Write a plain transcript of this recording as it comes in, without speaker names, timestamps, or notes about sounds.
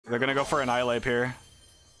They're gonna go for an iLape here.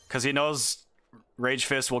 Because he knows Rage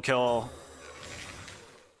Fist will kill.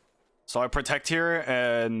 So I protect here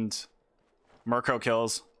and Murkrow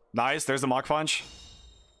kills. Nice, there's the Mach Punch.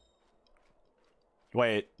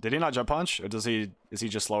 Wait, did he not jump punch? Or is he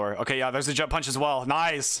just slower? Okay, yeah, there's the jump punch as well.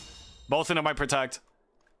 Nice. Both into my protect.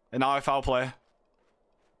 And now I foul play.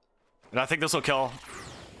 And I think this will kill.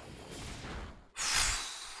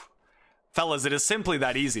 Fellas, it is simply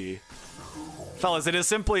that easy. Fellas, it is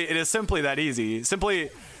simply that easy. Simply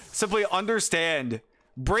understand.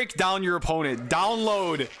 Break down your opponent.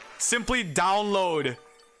 Download. Simply download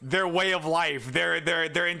their way of life, their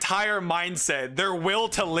entire mindset, their will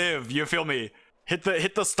to live. You feel me? Hit the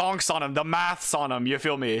stonks on them, the maths on them. You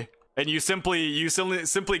feel me? And you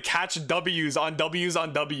simply catch W's on W's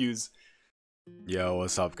on W's. Yo,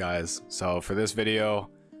 what's up, guys? So for this video,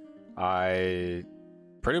 I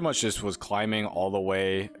pretty much just was climbing all the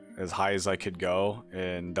way as high as I could go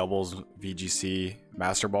in doubles VGC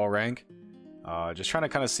Masterball rank. Just trying to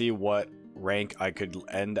kind of see what rank I could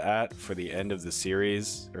end at for the end of the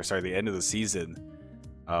series, or sorry, the end of the season.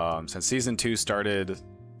 Since season 2 started,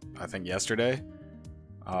 I think yesterday,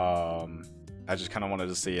 I just kind of wanted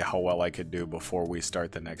to see how well I could do before we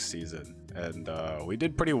start the next season. And we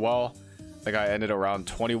did pretty well. I think I ended around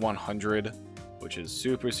 2100, which is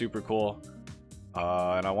super cool.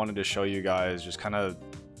 And I wanted to show you guys just kind of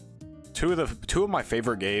two of my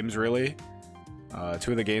favorite games, really.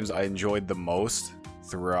 Two of the games I enjoyed the most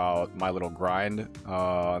throughout my little grind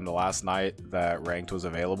on the last night that ranked was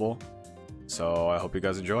available. So I hope you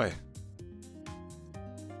guys enjoy.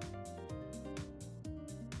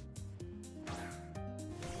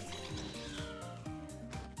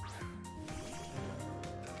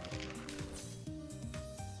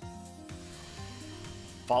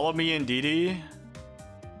 Follow me in DD,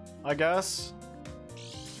 I guess.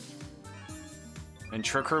 And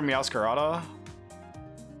Trick Room Meowscarada.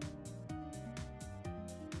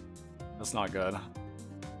 That's not good.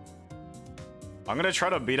 I'm gonna try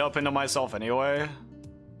to beat up into myself anyway.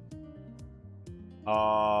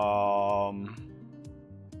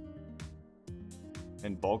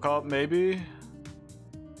 In bulk up, maybe?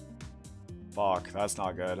 Fuck, that's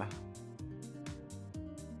not good.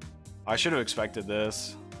 I should have expected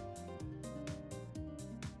this.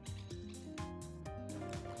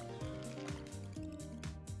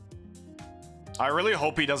 I really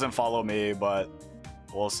hope he doesn't follow me, but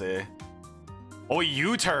we'll see. Oh, he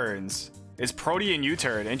U-turns. It's Protean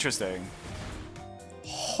U-turn. Interesting.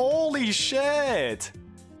 Holy shit.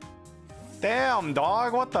 Damn,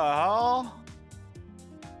 dog. What the hell?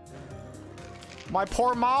 My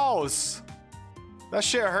poor mouse. That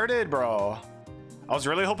shit hurted, bro. I was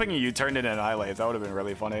really hoping he U-turned in an iLape. That would have been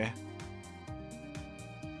really funny.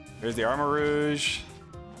 Here's the Armor Rouge.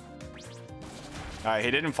 Alright,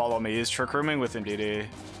 he didn't follow me. He's Trick Rooming with DD.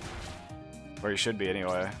 Where he should be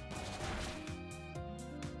anyway.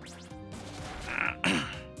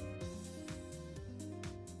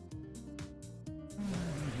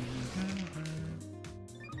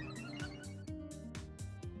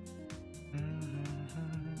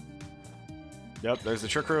 Yep, there's the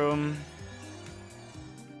Trick Room.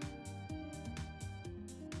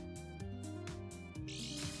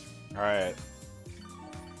 Alright.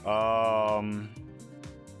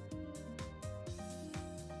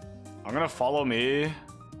 I'm gonna follow me.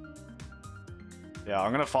 Yeah,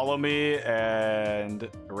 I'm gonna follow me and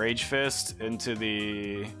Rage Fist into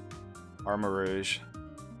the Armor Rouge.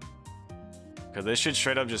 Because this should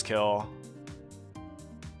straight up just kill.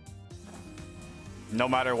 No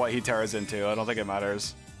matter what he tears into, I don't think it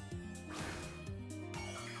matters.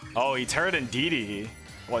 Oh, he teared in DD.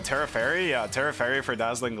 What, Terra Fairy? Yeah, Terra Fairy for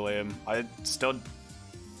Dazzling Gleam. I still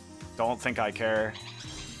don't think I care.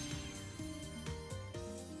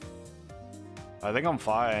 I think I'm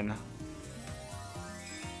fine.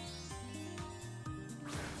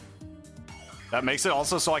 That makes it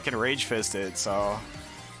also so I can Rage Fist it, so...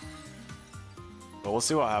 But we'll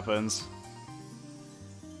see what happens.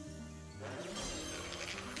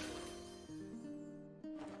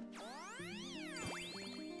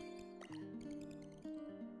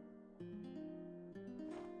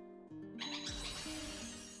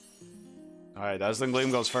 Alright, Dazzling Gleam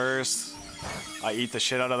goes first. I eat the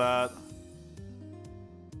shit out of that.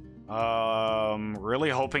 Really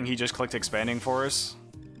hoping he just clicked Expanding Force.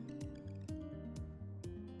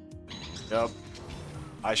 Yep.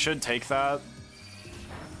 I should take that.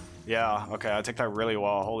 Yeah, okay, I take that really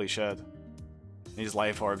well. Holy shit. He's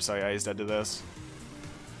Life Orb, so yeah, he's dead to this.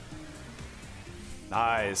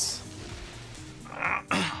 Nice.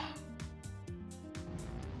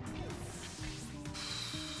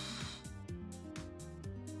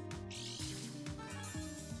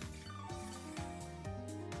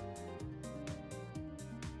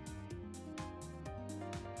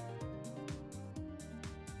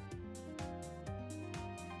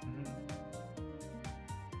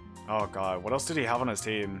 Oh god, what else did he have on his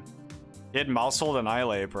team? He had Mousehold and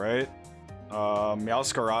Illape, right?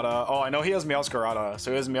 Meowscarada. Oh, I know he has Meowscarada.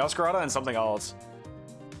 So he has Meowscarada and something else.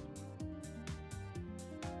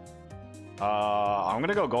 I'm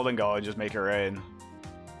gonna go Golden Go and just make it rain.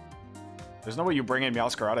 There's no way you bring in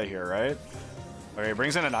Meowscarada here, right? Okay, he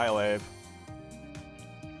brings in an Illape.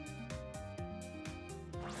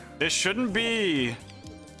 This shouldn't be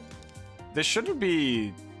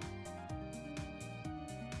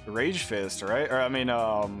Rage Fist, right? Or I mean,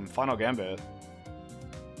 Final Gambit.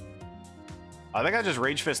 I think I just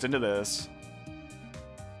Rage Fist into this.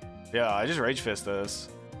 Yeah, I just Rage Fist this.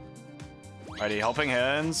 Alrighty, Helping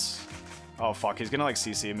Hands. Oh fuck, he's gonna like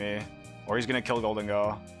CC me. Or he's gonna kill Golden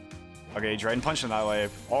Go. Okay, Drain Punch and Illape.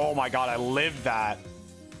 Oh my god, I lived that.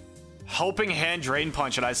 Helping Hand, Drain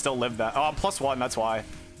Punch, and I still lived that. Oh, I'm +1, that's why.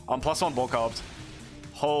 I'm +1 bulk helped.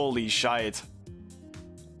 Holy shite.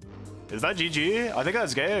 Is that GG? I think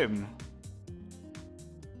that's game.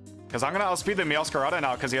 Because I'm gonna outspeed the Meowscarada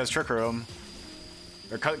now because he has Trick Room.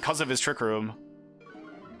 Or because of his Trick Room.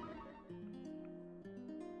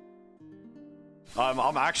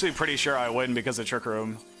 I'm actually pretty sure I win because of Trick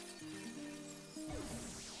Room.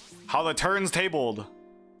 How the turn's tabled.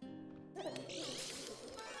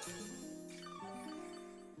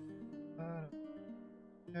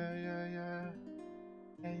 Yeah.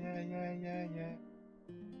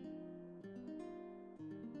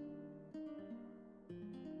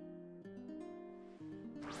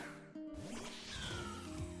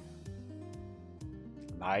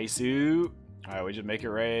 Nice. Alright, we just make it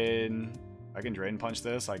rain. I can Drain Punch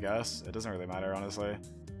this, I guess. It doesn't really matter, honestly.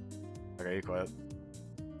 Okay, he quit.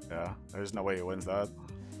 Yeah, there's no way he wins that.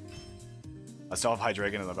 I still have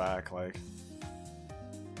Hydreigon in the back, like.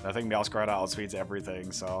 I think Meowscarada outspeeds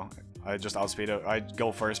everything, so I just outspeed it. I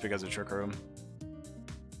go first because of Trick Room.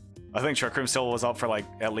 I think Trick Room still was up for like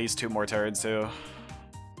at least 2 more turns too.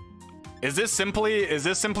 Is this simply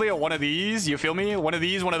a one of these? You feel me? One of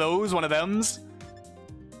these, one of those, one of thems?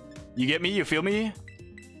 You get me? You feel me?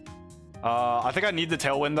 I think I need the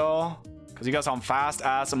Tailwind though, because you got some fast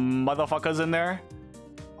ass motherfuckers in there.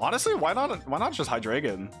 Honestly, why not just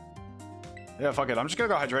Hydreigon? Yeah, fuck it. I'm just gonna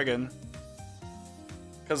go Hydreigon.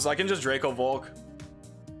 Because I can just Draco Volk.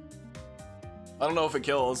 I don't know if it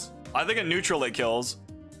kills. I think in neutral it kills.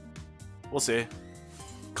 We'll see.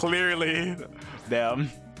 Clearly. Damn.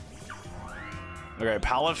 Okay,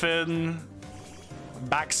 Palafin.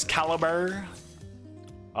 Baxcalibur.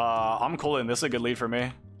 I'm cooling. This is a good lead for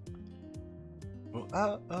me. Do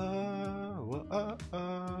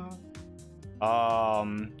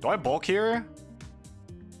I bulk here?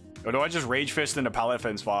 Or do I just Rage Fist into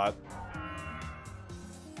Palafin spot?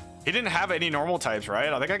 He didn't have any normal types,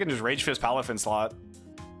 right? I think I can just Rage Fist Palafin slot.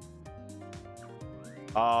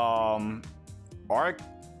 Arc.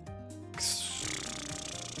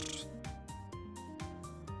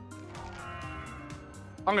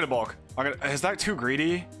 I'm gonna bulk. Is that too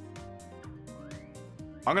greedy?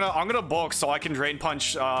 I'm gonna bulk so I can Drain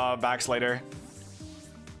Punch backs later.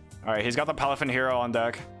 All right, he's got the Palafin Hero on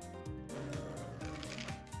deck.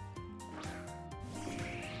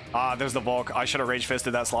 Ah, there's the bulk. I should have Rage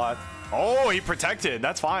Fisted that slot. Oh, he protected.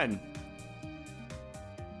 That's fine.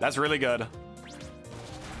 That's really good.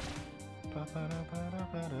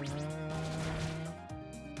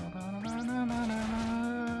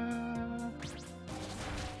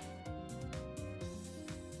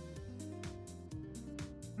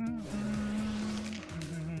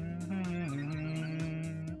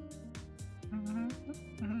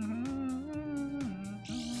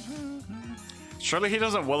 Surely he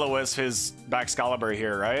doesn't Will-O-Wisp his Baxcalibur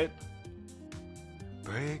here, right?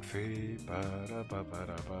 Break free.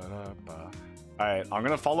 Alright, I'm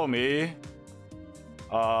gonna follow me. And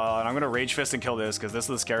I'm gonna Rage Fist and kill this, because this is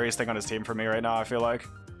the scariest thing on his team for me right now, I feel like.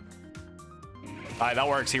 Alright, that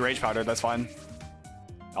works. He Rage Powdered, that's fine.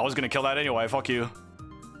 I was gonna kill that anyway, fuck you.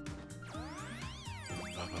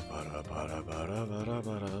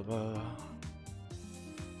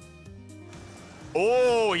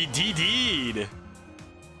 Oh, he DD'd.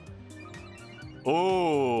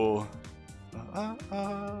 Oh.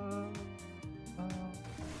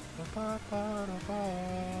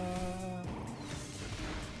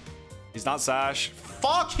 He's not Sash.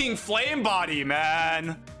 Fucking Flame Body,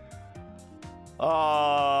 man.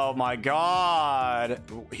 Oh my god.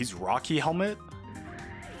 He's Rocky Helmet?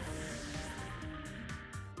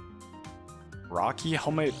 Rocky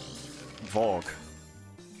Helmet Volk.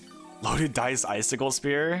 Loaded Dice Icicle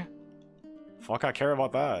Spear? Fuck, I care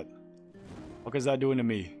about that. What is that doing to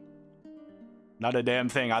me? Not a damn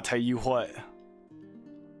thing, I'll tell you what.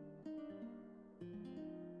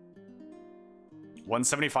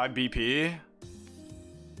 175 BP.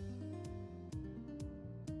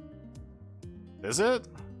 Is it?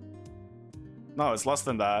 No, it's less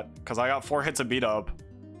than that because I got 4 hits of beat up.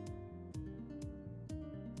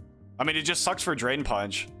 I mean, it just sucks for Drain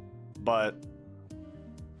Punch, but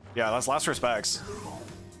yeah, that's Last Respects.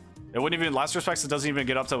 It wouldn't even, Last Respects, it doesn't even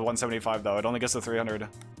get up to 175 though. It only gets to 300.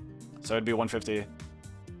 So it'd be 150.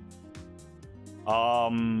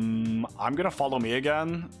 I'm gonna follow me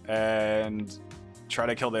again and try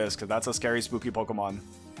to kill this because that's a scary, spooky Pokemon.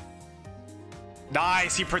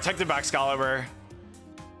 Nice, he protected Excalibur.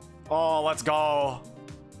 Oh, let's go.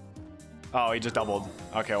 Oh, he just doubled.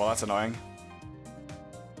 Okay, well that's annoying.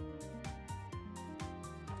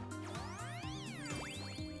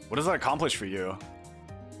 What does that accomplish for you?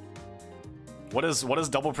 What is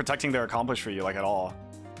double protecting there accomplish for you, like, at all?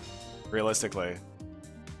 Realistically.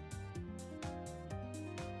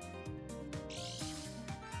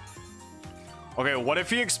 Okay, what if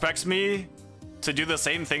he expects me to do the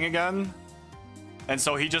same thing again? And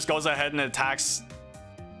so he just goes ahead and attacks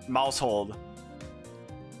Mousehold.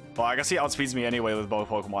 Well, I guess he outspeeds me anyway with both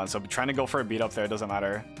Pokemon, so trying to go for a beat up there doesn't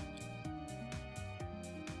matter.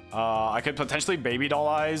 I could potentially Baby Doll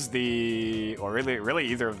Eyes the... or really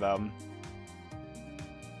either of them.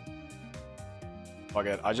 Fuck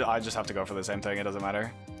it, I just have to go for the same thing, it doesn't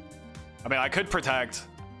matter. I mean, I could protect.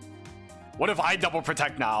 What if I double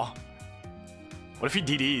protect now? What if he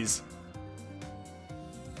DDs?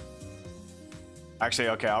 Actually,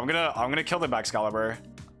 okay, I'm gonna kill the Excalibur.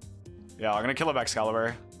 Yeah, I'm gonna kill the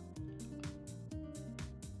Excalibur.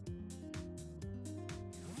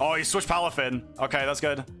 Oh, he switched Palafin. Okay, that's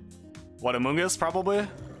good. What, Amoonguss, probably?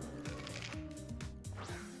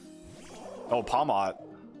 Oh, Palmot.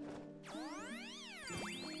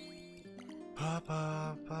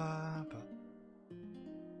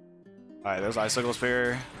 Alright, there's Icicle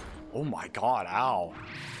Spear. Oh my god, ow.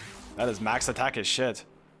 That is max attack as shit.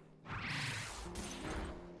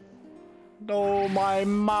 No, my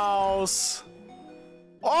mouse.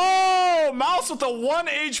 Oh, mouse with a 1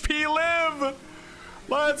 HP live.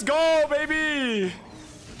 Let's go, baby.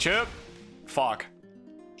 Chip. Fuck.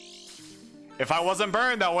 If I wasn't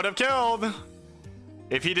burned, that would have killed.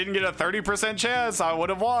 If he didn't get a 30% chance, I would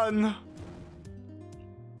have won.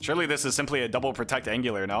 Surely this is simply a double protect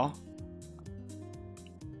angular, no?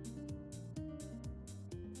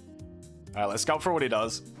 Alright, let's scout for what he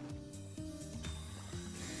does.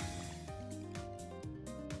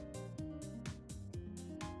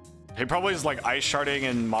 He probably is like ice sharding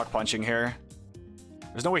and Mach Punching here.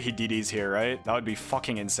 There's no way he DDs here, right? That would be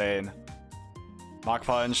fucking insane. Mach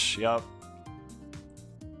Punch, yep.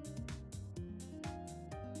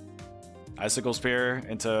 Icicle Spear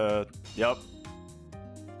into, yep.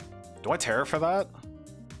 Do I Terror for that?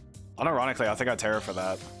 Unironically, I think I Terror for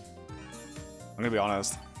that. I'm gonna be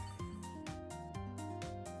honest.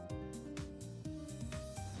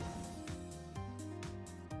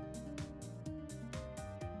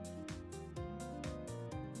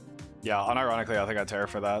 Yeah, unironically, I think I Terror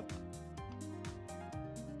for that.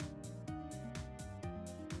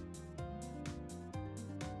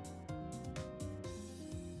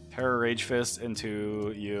 Terror Rage Fist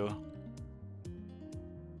into you.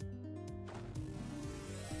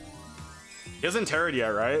 He hasn't Terror'd yet,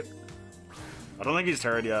 right? I don't think he's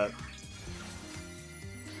Terror'd yet.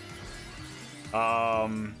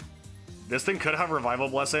 This thing could have Revival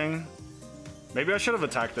Blessing. Maybe I should have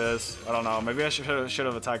attacked this. I don't know. Maybe I should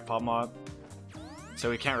have attacked Palmot. So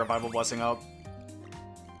he can't Revival Blessing up.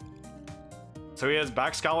 So he has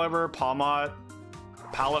Excalibur, Palmot,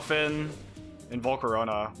 Palafin, and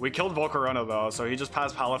Volcarona. We killed Volcarona though, so he just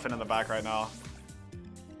passed Palafin in the back right now.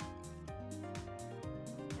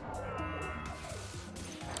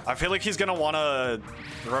 I feel like he's gonna want a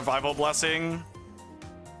Revival Blessing.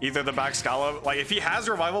 Either the Excalibur, like if he has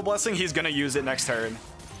Revival Blessing, he's gonna use it next turn.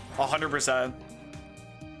 100%.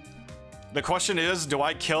 The question is, do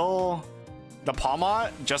I kill the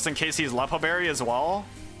Palmot just in case he's Lepa Berry as well?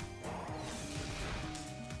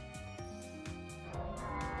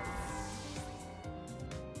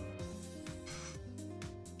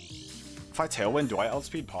 If I Tailwind, do I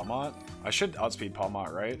outspeed Palmot? I should outspeed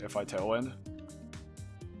Palmot, right? If I Tailwind.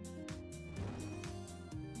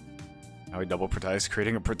 Now he double protects,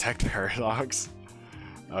 creating a Protect Paradox.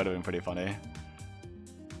 That would have been pretty funny.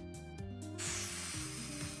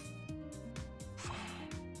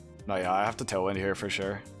 No, yeah, I have to Tailwind here for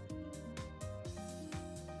sure.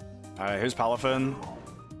 Alright, here's Palafin.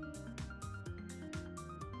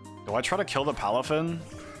 Do I try to kill the Palafin?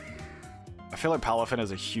 I feel like Palafin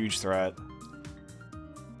is a huge threat.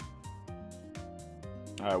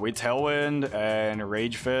 Alright, we Tailwind and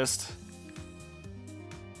Rage Fist.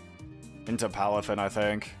 into Palafin, I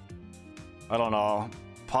think. I don't know.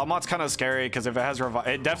 Palmot's kind of scary because if it has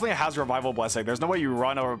it definitely has Revival Blessing. There's no way you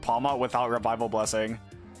run over Palmot without Revival Blessing.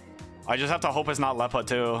 I just have to hope it's not Lepa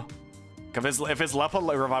too. If it's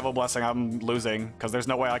Lepa Revival Blessing, I'm losing because there's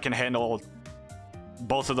no way I can handle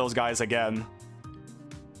both of those guys again.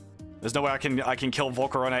 There's no way I can kill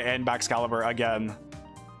Volcarona and Baxcalibur again.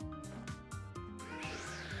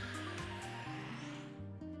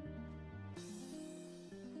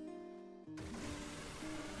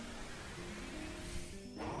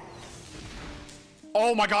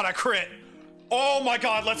 Oh my god, I crit! Oh my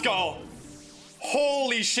god, let's go!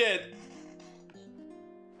 Holy shit!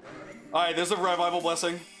 Alright, there's a Revival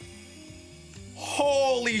Blessing.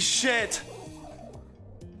 Holy shit!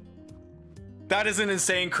 That is an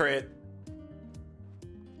insane crit.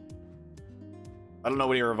 I don't know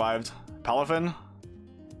what he revived. Palafin?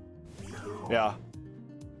 Yeah.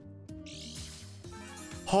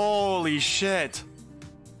 Holy shit!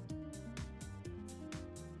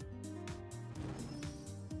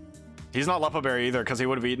 He's not Lepa Berry either, because he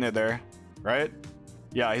would have eaten it there, right?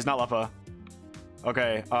 Yeah, he's not Lepa.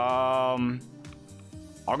 Okay, I'm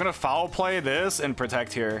gonna foul play this and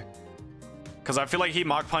protect here. Because I feel like he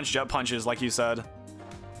Mach Punch Jet Punches, like you said.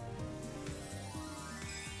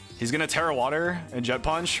 He's gonna Terra Water and Jet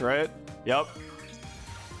Punch, right? Yep.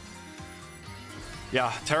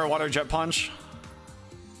 Yeah, Terra Water, Jet Punch.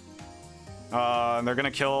 And they're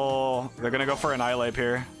gonna go for Annihilate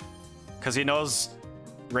here. Because he knows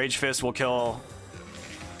Rage Fist will kill.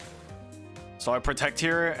 So I protect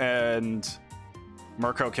here and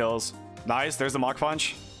Murkrow kills. Nice, there's the Mach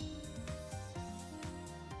Punch.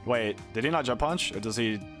 Wait, did he not Jet Punch? Or is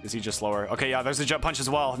he just slower? Okay, yeah, there's the Jet Punch as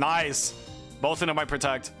well. Nice! Both into my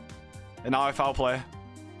protect. And now I foul play.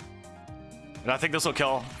 And I think this will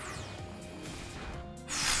kill.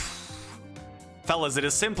 Fellas, it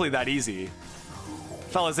is simply that easy.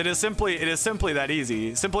 Fellas, it is simply that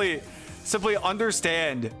easy. Simply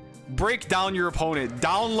understand, break down your opponent,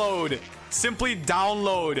 simply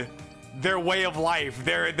download their way of life,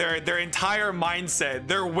 their entire mindset,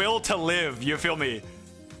 their will to live, you feel me?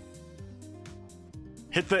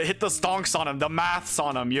 Hit the stonks on them, the maths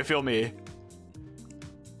on them, you feel me?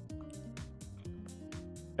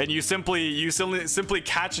 And you simply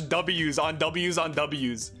catch W's on W's on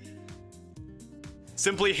W's.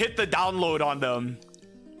 Simply hit the download on them.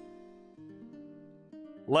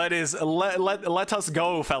 Let us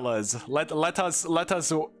go, fellas. Let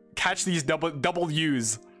us catch these double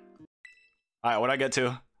U's. All right, what'd I get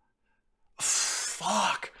to?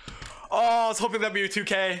 Fuck. Oh, I was hoping that'd be a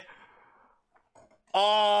 2K.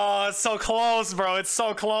 Oh, it's so close, bro. It's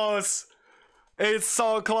so close. It's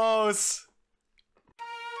so close.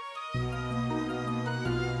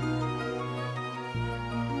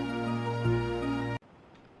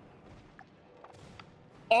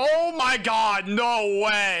 Oh my god, no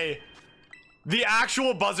way. The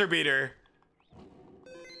actual buzzer beater.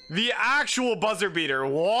 The actual buzzer beater.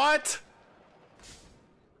 What?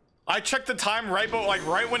 I checked the time right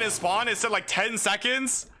when it spawned, it said like 10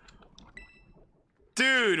 seconds.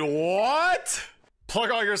 Dude, what?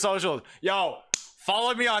 Plug all your socials. Yo,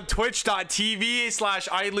 follow me on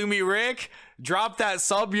twitch.tv/iLumiRick. Drop that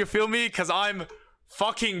sub, you feel me? Cause I'm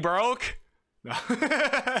fucking broke.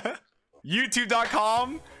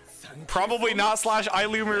 YouTube.com, probably not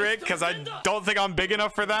 /iLumiRick because I don't think I'm big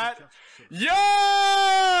enough for that.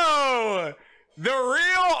 Yo! The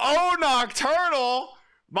real O Nocturnal,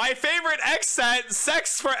 my favorite X set,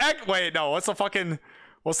 sex for X. Wait, no, what's the fucking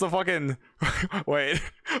wait,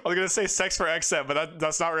 I was gonna say sex for X set, but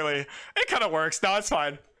that's not really, it kind of works. No, it's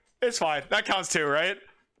fine. It's fine. That counts too, right?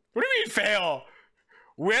 What do you mean fail?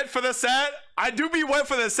 Wet for the set? I do be wet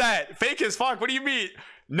for the set. Fake as fuck. What do you mean?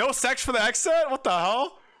 No sex for the X set? What the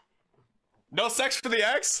hell? No sex for the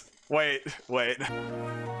X? Wait.